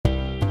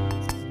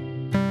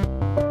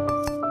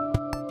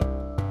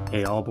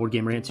Hey all, Board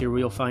Game Rants here, where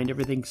you'll find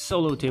everything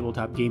solo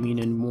tabletop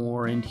gaming and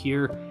more. And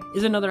here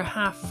is another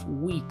half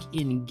week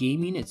in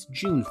gaming. It's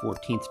June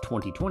 14th,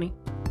 2020.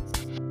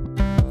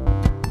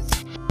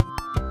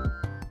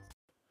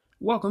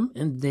 Welcome,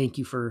 and thank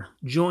you for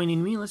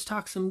joining me. Let's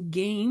talk some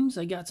games.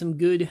 I got some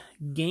good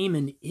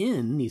gaming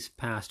in these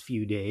past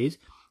few days.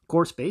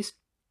 Core Space,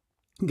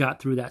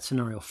 got through that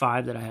Scenario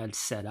 5 that I had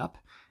set up.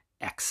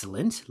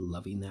 Excellent,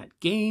 loving that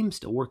game.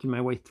 Still working my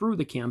way through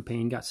the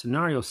campaign. Got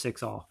Scenario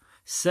 6 all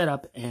set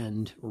up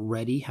and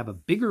ready. Have a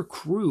bigger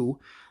crew.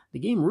 The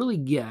game really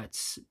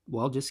gets,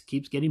 well, just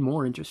keeps getting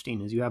more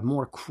interesting as you have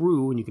more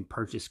crew, and you can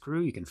purchase crew,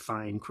 you can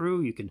find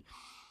crew, you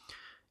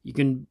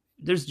can,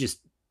 there's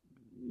just,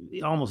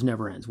 it almost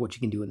never ends what you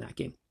can do in that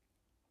game.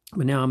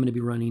 But now I'm going to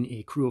be running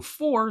a crew of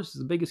 4. This is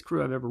the biggest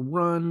crew I've ever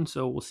run,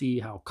 so we'll see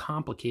how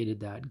complicated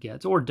that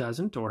gets, or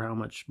doesn't, or how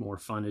much more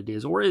fun it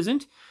is, or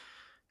isn't.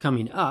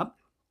 Coming up,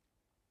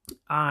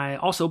 I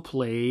also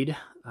played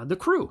The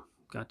Crew.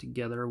 Got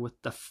together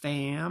with the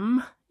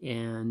fam,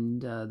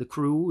 and The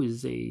Crew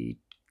is a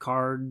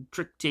card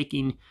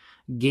trick-taking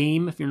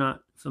game, if you're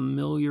not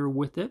familiar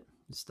with it.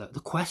 It's the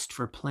Quest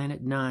for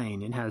Planet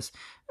 9. It has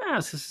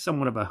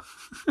somewhat of a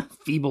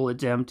feeble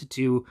attempt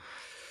to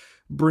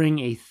bring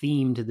a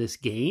theme to this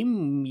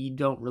game. You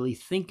don't really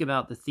think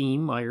about the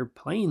theme while you're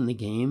playing the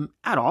game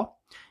at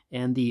all.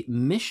 And the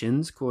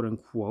missions,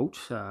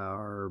 quote-unquote,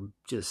 are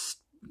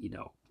just,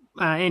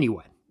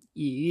 anyway,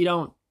 you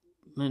don't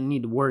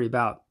need to worry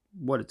about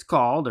what it's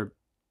called or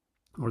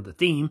the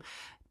theme.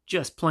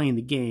 Just playing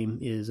the game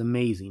is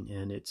amazing,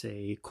 and it's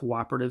a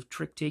cooperative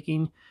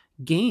trick-taking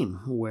game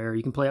where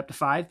you can play up to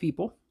 5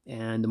 people,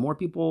 and the more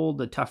people,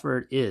 the tougher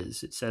it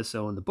is. It says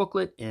so in the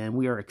booklet, and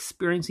we are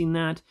experiencing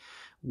that.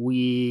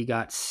 We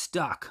got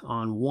stuck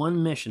on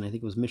one mission, I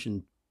think it was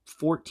mission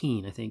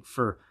 14,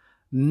 for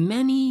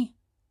many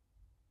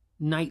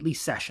nightly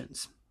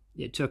sessions.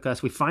 It took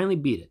us, we finally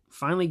beat it,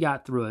 finally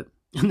got through it,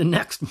 and the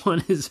next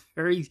one is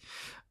very,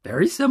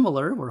 very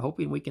similar. We're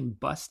hoping we can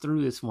bust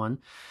through this one.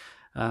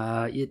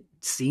 It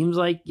seems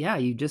like,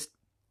 you just,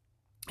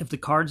 if the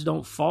cards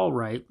don't fall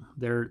right,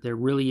 there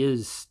really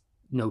is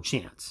no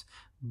chance.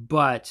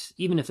 But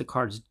even if the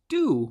cards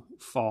do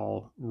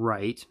fall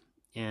right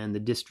and the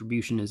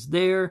distribution is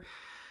there,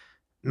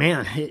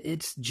 man,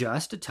 it's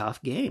just a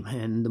tough game.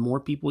 And the more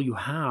people you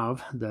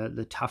have,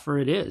 the tougher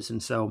it is.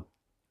 And so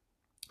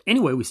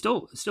anyway, we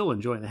still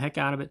enjoying the heck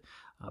out of it.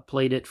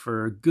 Played it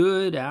for a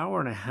good hour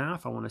and a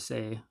half, I want to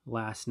say,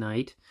 last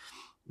night.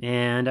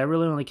 And I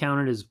really only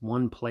count it as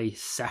one play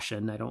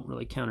session. I don't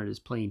really count it as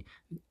playing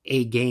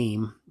a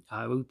game.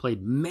 We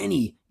played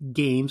many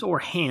games, or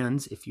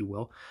hands, if you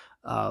will,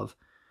 of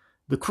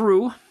The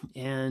Crew.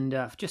 And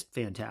just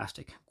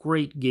fantastic.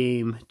 Great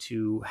game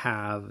to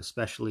have,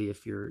 especially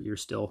if you're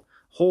still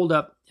holed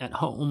up at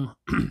home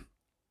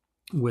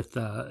with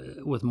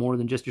more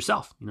than just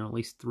yourself. At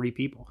least 3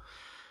 people.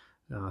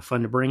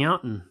 Fun to bring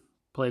out and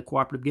play a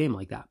cooperative game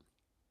like that.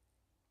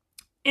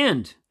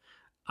 And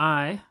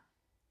I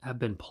have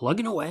been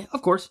plugging away,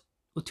 of course,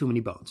 with Too Many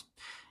Bones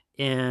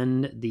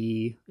and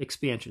the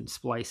expansion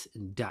Splice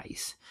and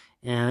Dice.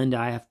 And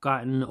I have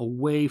gotten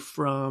away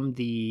from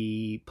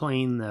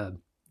playing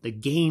the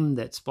game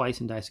that Splice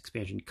and Dice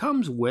expansion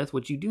comes with,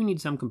 which you do need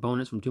some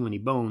components from Too Many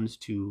Bones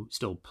to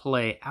still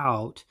play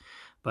out.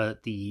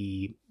 But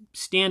the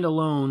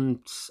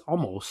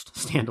almost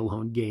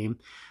standalone game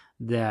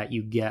that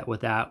you get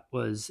with that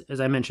was, as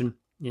I mentioned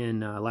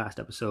in last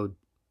episode,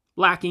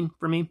 lacking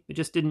for me. It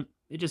just doesn't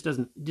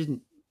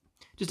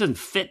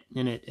fit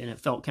in it, and it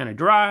felt kind of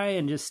dry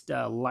and just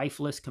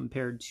lifeless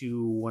compared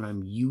to what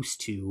I'm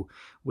used to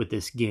with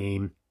this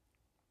game.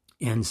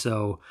 And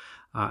so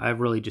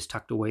I've really just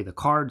tucked away the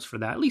cards for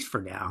that, at least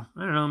for now.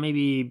 I don't know,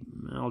 maybe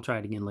I'll try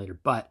it again later,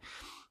 but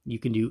you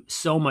can do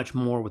so much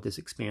more with this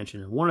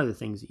expansion. And one of the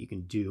things that you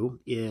can do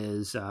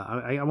is,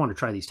 I want to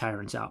try these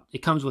tyrants out.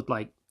 It comes with,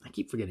 I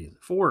keep forgetting,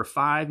 4 or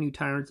 5 new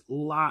tyrants,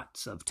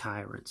 lots of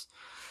tyrants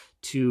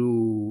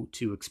to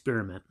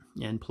experiment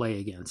and play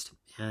against.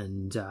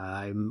 And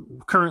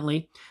I'm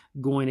currently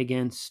going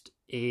against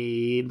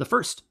the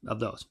first of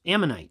those.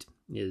 Ammonite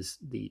is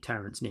the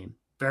tyrant's name.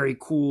 Very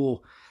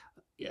cool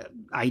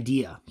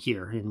idea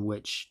here, in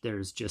which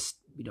there's just,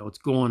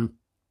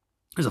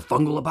 there's a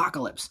fungal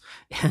apocalypse,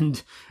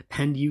 and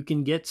you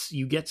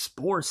get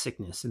spore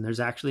sickness, and there's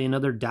actually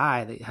another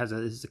die that has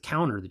a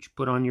counter that you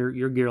put on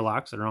your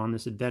gearlocks that are on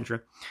this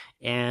adventure,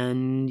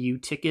 and you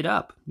tick it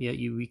up.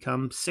 You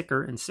become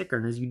sicker and sicker,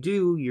 and as you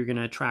do, you're going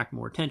to attract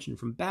more attention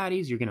from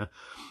baddies. You're going to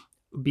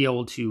be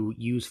able to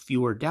use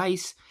fewer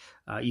dice.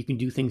 You can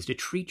do things to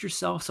treat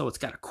yourself, so it's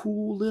got a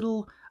cool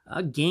little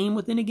game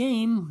within a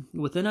game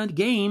within a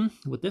game.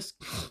 With this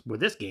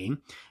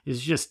game,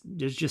 there's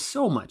just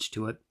so much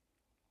to it.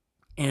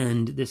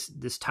 And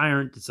this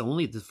tyrant, it's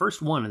only the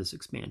first one of this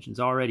expansion is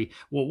already,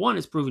 one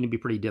is proven to be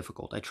pretty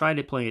difficult. I tried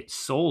to play it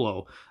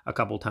solo a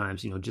couple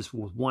times, just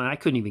with one. I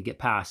couldn't even get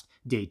past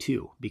day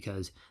 2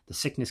 because the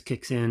sickness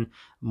kicks in,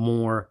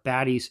 more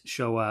baddies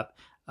show up,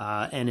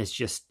 and it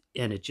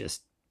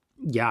just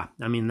yeah,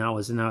 I mean,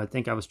 I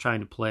think I was trying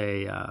to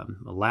play a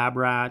Lab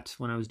Rat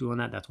when I was doing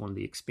that. That's one of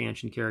the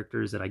expansion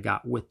characters that I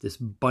got with this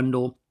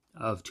bundle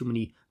of Too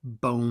Many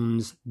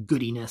Bones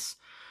goodiness.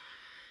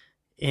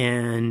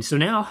 And so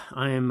now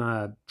I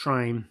am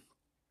trying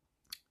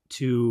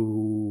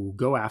to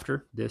go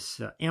after this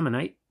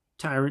Ammonite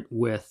Tyrant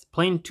with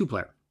playing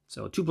 2-player.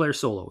 So 2-player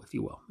solo, if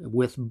you will,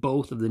 with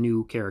both of the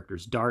new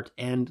characters, Dart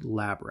and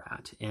Lab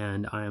Rat.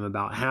 And I am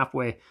about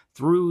halfway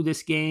through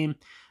this game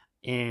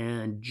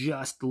and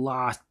just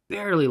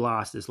barely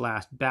lost this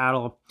last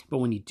battle. But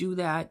when you do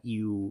that,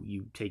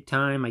 you take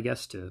time, I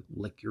guess, to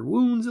lick your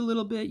wounds a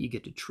little bit. You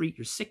get to treat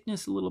your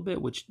sickness a little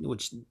bit, which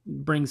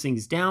brings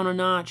things down a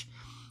notch.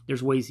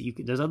 There's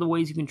other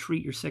ways you can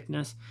treat your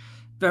sickness.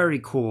 Very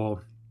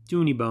cool. Too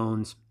Many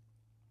Bones.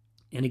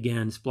 And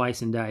again,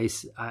 Splice and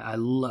Dice, I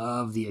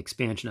love the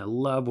expansion. I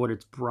love what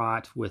it's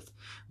brought with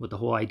the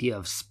whole idea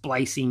of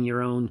splicing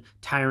your own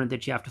tyrant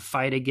that you have to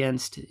fight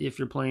against if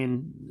you're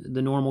playing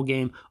the normal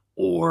game,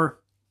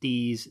 or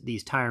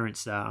these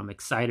tyrants. I'm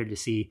excited to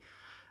see.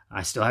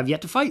 I still have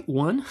yet to fight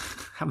one.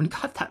 Haven't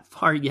got that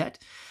far yet,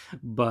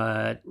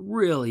 but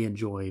really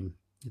enjoying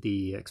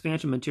the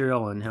expansion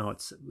material and how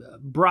it's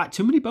brought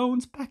Too Many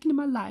Bones back into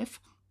my life.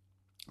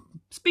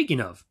 Speaking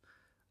of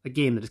a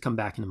game that has come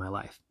back into my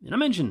life, and I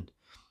mentioned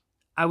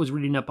I was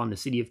reading up on the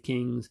City of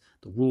Kings,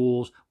 the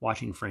rules,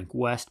 watching Frank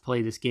West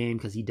play this game,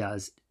 because he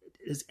does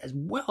as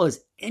well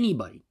as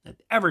anybody I've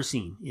ever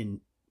seen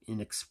in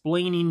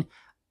explaining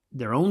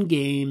their own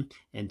game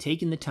and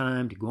taking the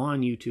time to go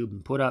on YouTube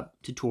and put up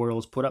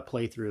tutorials, put up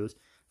playthroughs.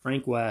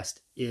 Frank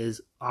West is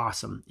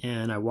awesome.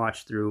 And I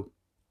watched through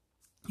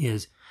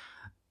his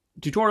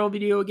tutorial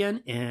video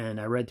again,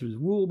 and I read through the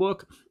rule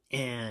book,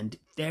 and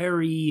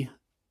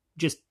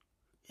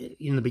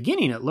in the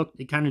beginning,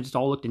 it kind of just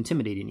all looked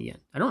intimidating again.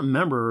 I don't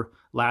remember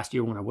last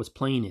year when I was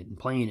playing it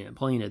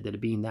that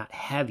it being that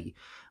heavy.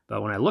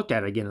 But when I looked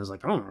at it again, I was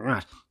like, oh my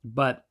gosh.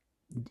 But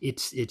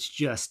it's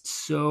just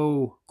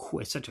so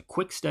quick, such a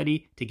quick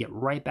study to get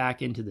right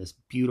back into this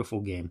beautiful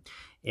game.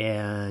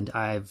 And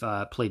I've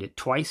played it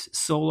twice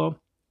solo,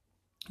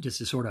 just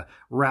to sort of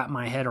wrap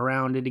my head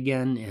around it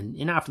again.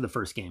 And after the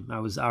first game, I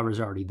was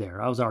already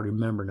there. I was already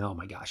remembering, oh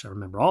my gosh, I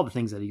remember all the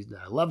things that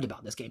I loved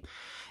about this game.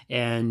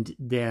 And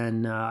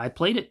then I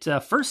played it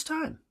first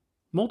time,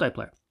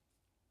 multiplayer.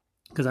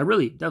 Because that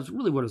was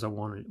really what I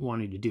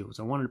wanted to do. Was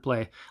I wanted to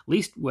play at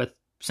least with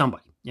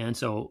somebody. And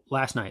so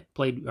yesterday,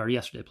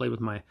 played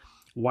with my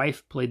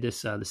wife, played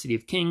this, the City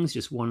of Kings,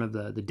 just one of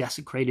the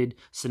desecrated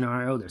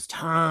scenario. There's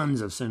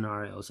tons of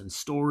scenarios and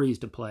stories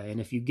to play.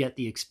 And if you get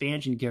the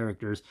expansion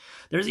characters,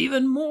 there's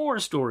even more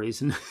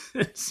stories and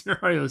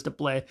scenarios to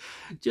play.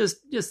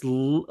 Just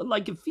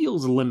like it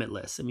feels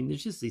limitless. I mean,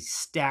 there's just these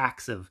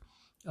stacks of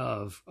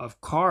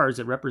cards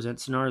that represent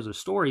scenarios or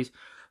stories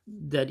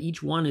that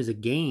each one is a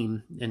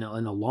game and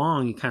a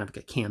long kind of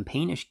like a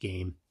campaignish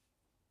game.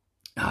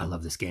 Oh, I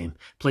love this game.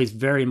 It plays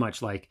very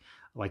much like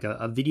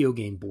a video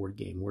game board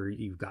game where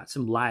you've got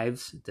some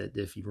lives that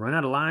if you run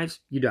out of lives,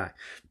 you die.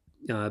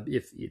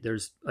 If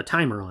there's a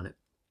timer on it,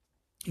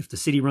 if the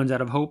city runs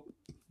out of hope,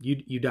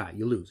 you die,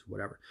 you lose,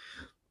 whatever.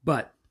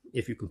 But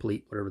if you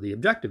complete whatever the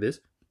objective is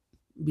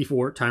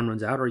before time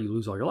runs out or you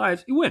lose all your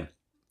lives, you win.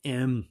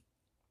 And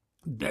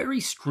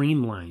very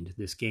streamlined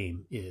this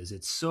game is.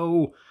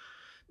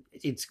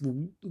 It's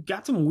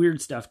got some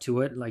weird stuff to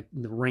it, like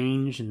the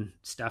range and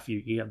stuff.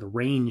 You have the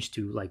range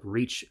to like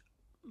reach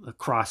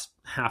across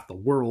half the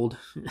world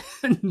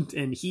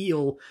and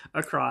heal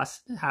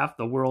across half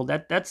the world.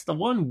 That's the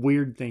one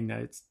weird thing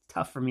that it's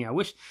tough for me. I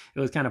wish it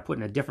was kind of put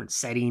in a different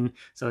setting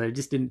so that it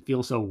just didn't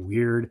feel so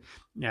weird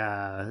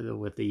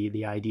with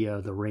the idea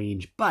of the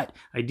range. But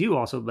I do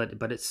also,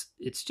 but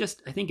it's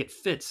just, I think it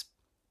fits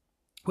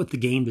with the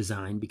game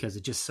design because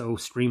it just so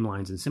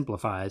streamlines and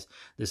simplifies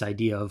this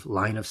idea of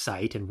line of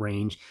sight and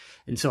range.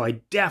 And so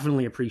I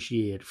definitely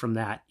appreciate it from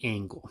that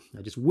angle.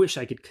 I just wish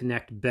I could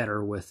connect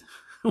better with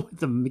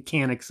the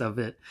mechanics of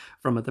it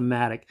from a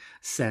thematic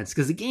sense,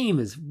 because the game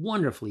is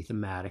wonderfully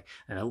thematic.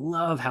 And I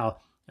love how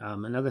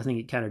another thing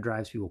that kind of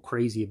drives people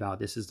crazy about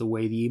this is the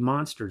way the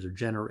monsters are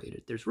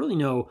generated. There's really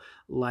no,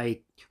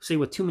 like, say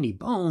with Too Many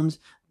Bones,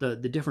 the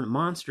different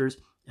monsters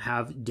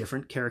have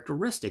different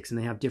characteristics and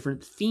they have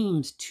different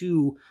themes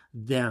to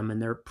them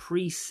and they're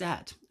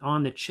preset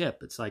on the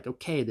chip. It's like,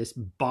 okay, this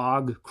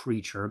bog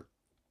creature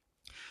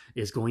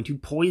is going to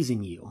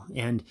poison you,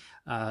 and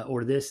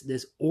or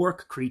this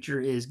orc creature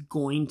is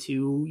going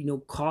to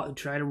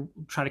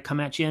try to come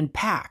at you in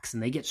packs,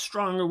 and they get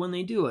stronger when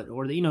they do it.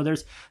 Or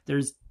there's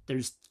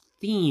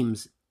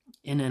themes,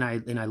 and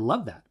I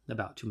love that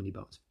about Too Many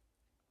Bones,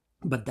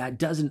 but that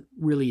doesn't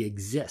really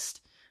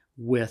exist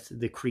with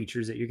the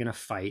creatures that you're going to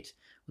fight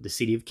with the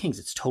City of Kings.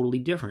 It's totally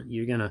different.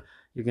 You're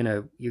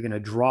gonna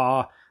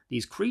draw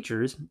these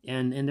creatures,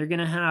 and they're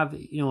gonna have,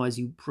 as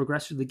you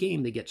progress through the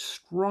game, they get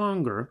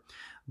stronger,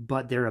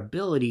 but their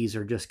abilities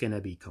are just gonna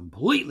be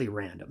completely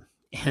random,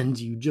 and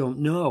you don't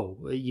know.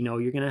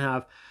 You're gonna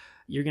have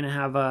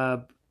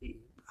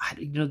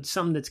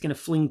something that's gonna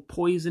fling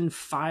poison,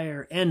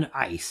 fire, and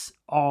ice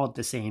all at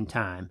the same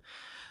time.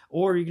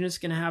 or you're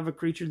just going to have a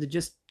creature that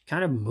just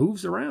kind of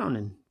moves around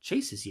and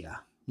chases you.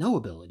 No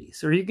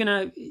abilities. Or you're going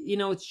to,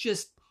 it's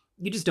just,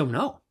 you just don't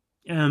know.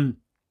 And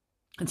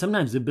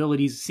sometimes the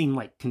abilities seem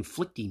like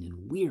conflicting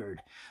and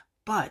weird,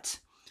 but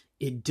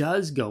it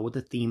does go with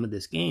the theme of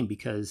this game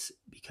because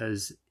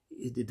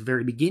at the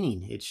very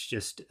beginning, it's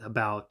just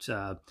about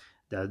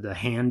the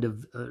hand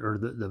of, or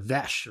the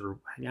Vesh, or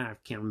I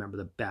can't remember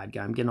the bad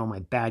guy. I'm getting all my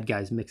bad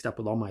guys mixed up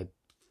with all my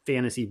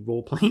fantasy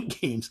role-playing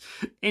games.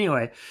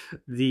 Anyway,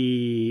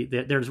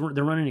 they're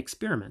running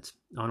experiments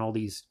on all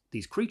these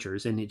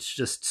creatures, and it's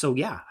just, so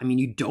yeah, I mean,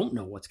 you don't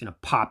know what's going to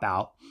pop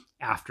out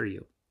after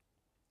you.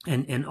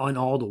 And on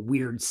all the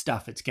weird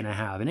stuff it's going to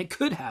have. And it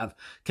could have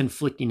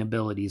conflicting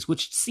abilities,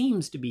 which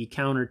seems to be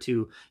counter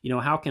to,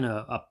 how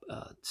can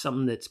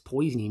something that's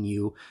poisoning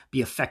you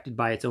be affected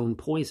by its own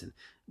poison?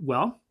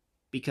 Well,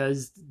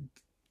 because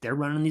they're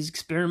running these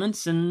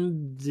experiments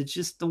and it's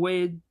just the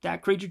way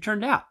that creature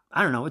turned out.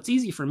 I don't know. It's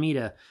easy for me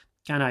to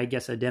kind of, I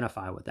guess,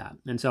 identify with that.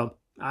 And so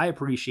I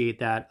appreciate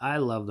that. I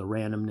love the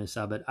randomness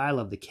of it. I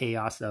love the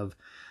chaos of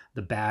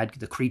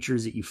the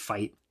creatures that you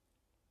fight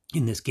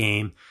in this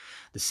game.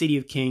 The City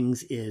of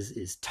Kings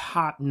is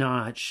top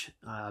notch.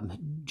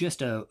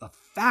 Just a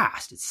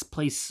fast. It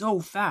plays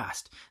so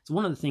fast. It's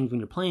one of the things when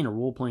you're playing a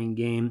role playing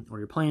game or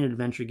you're playing an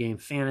adventure game,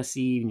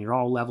 fantasy, and you're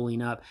all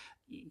leveling up.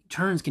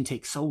 Turns can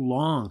take so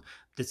long.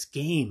 This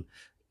game,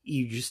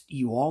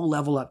 you all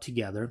level up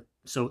together.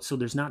 So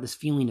there's not this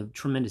feeling of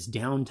tremendous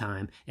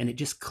downtime, and it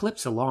just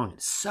clips along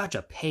at such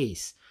a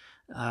pace.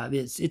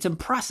 It's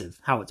impressive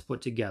how it's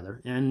put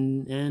together,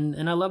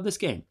 and I love this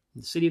game.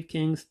 The City of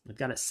Kings. I've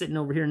got it sitting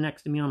over here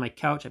next to me on my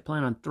couch. I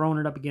plan on throwing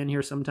it up again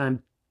here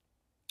sometime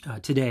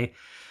today.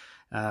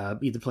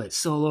 Either play it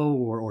solo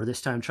or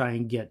this time try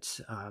and get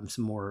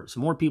some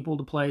more people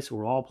to play. So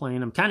we're all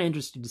playing. I'm kind of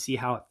interested to see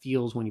how it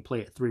feels when you play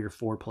it 3 or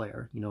 4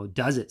 player.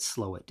 Does it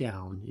slow it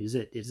down? Is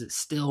it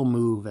still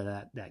move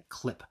at that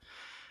clip?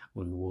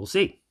 We'll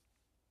see.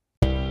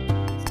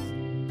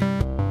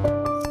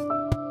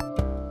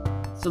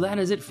 So that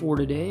is it for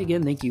today.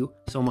 Again, thank you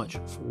so much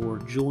for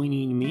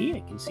joining me.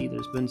 I can see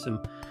there's been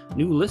some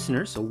new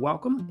listeners, so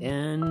welcome.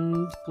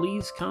 And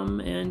please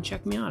come and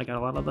check me out. I got a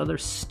lot of other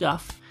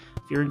stuff.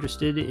 If you're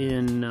interested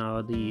in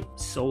the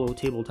solo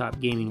tabletop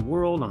gaming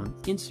world, on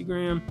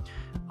Instagram,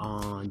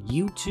 on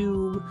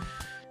YouTube,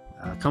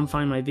 come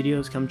find my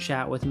videos, come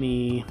chat with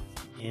me.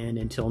 And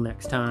until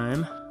next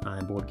time,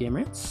 I'm Board Game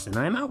Rants, and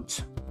I'm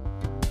out.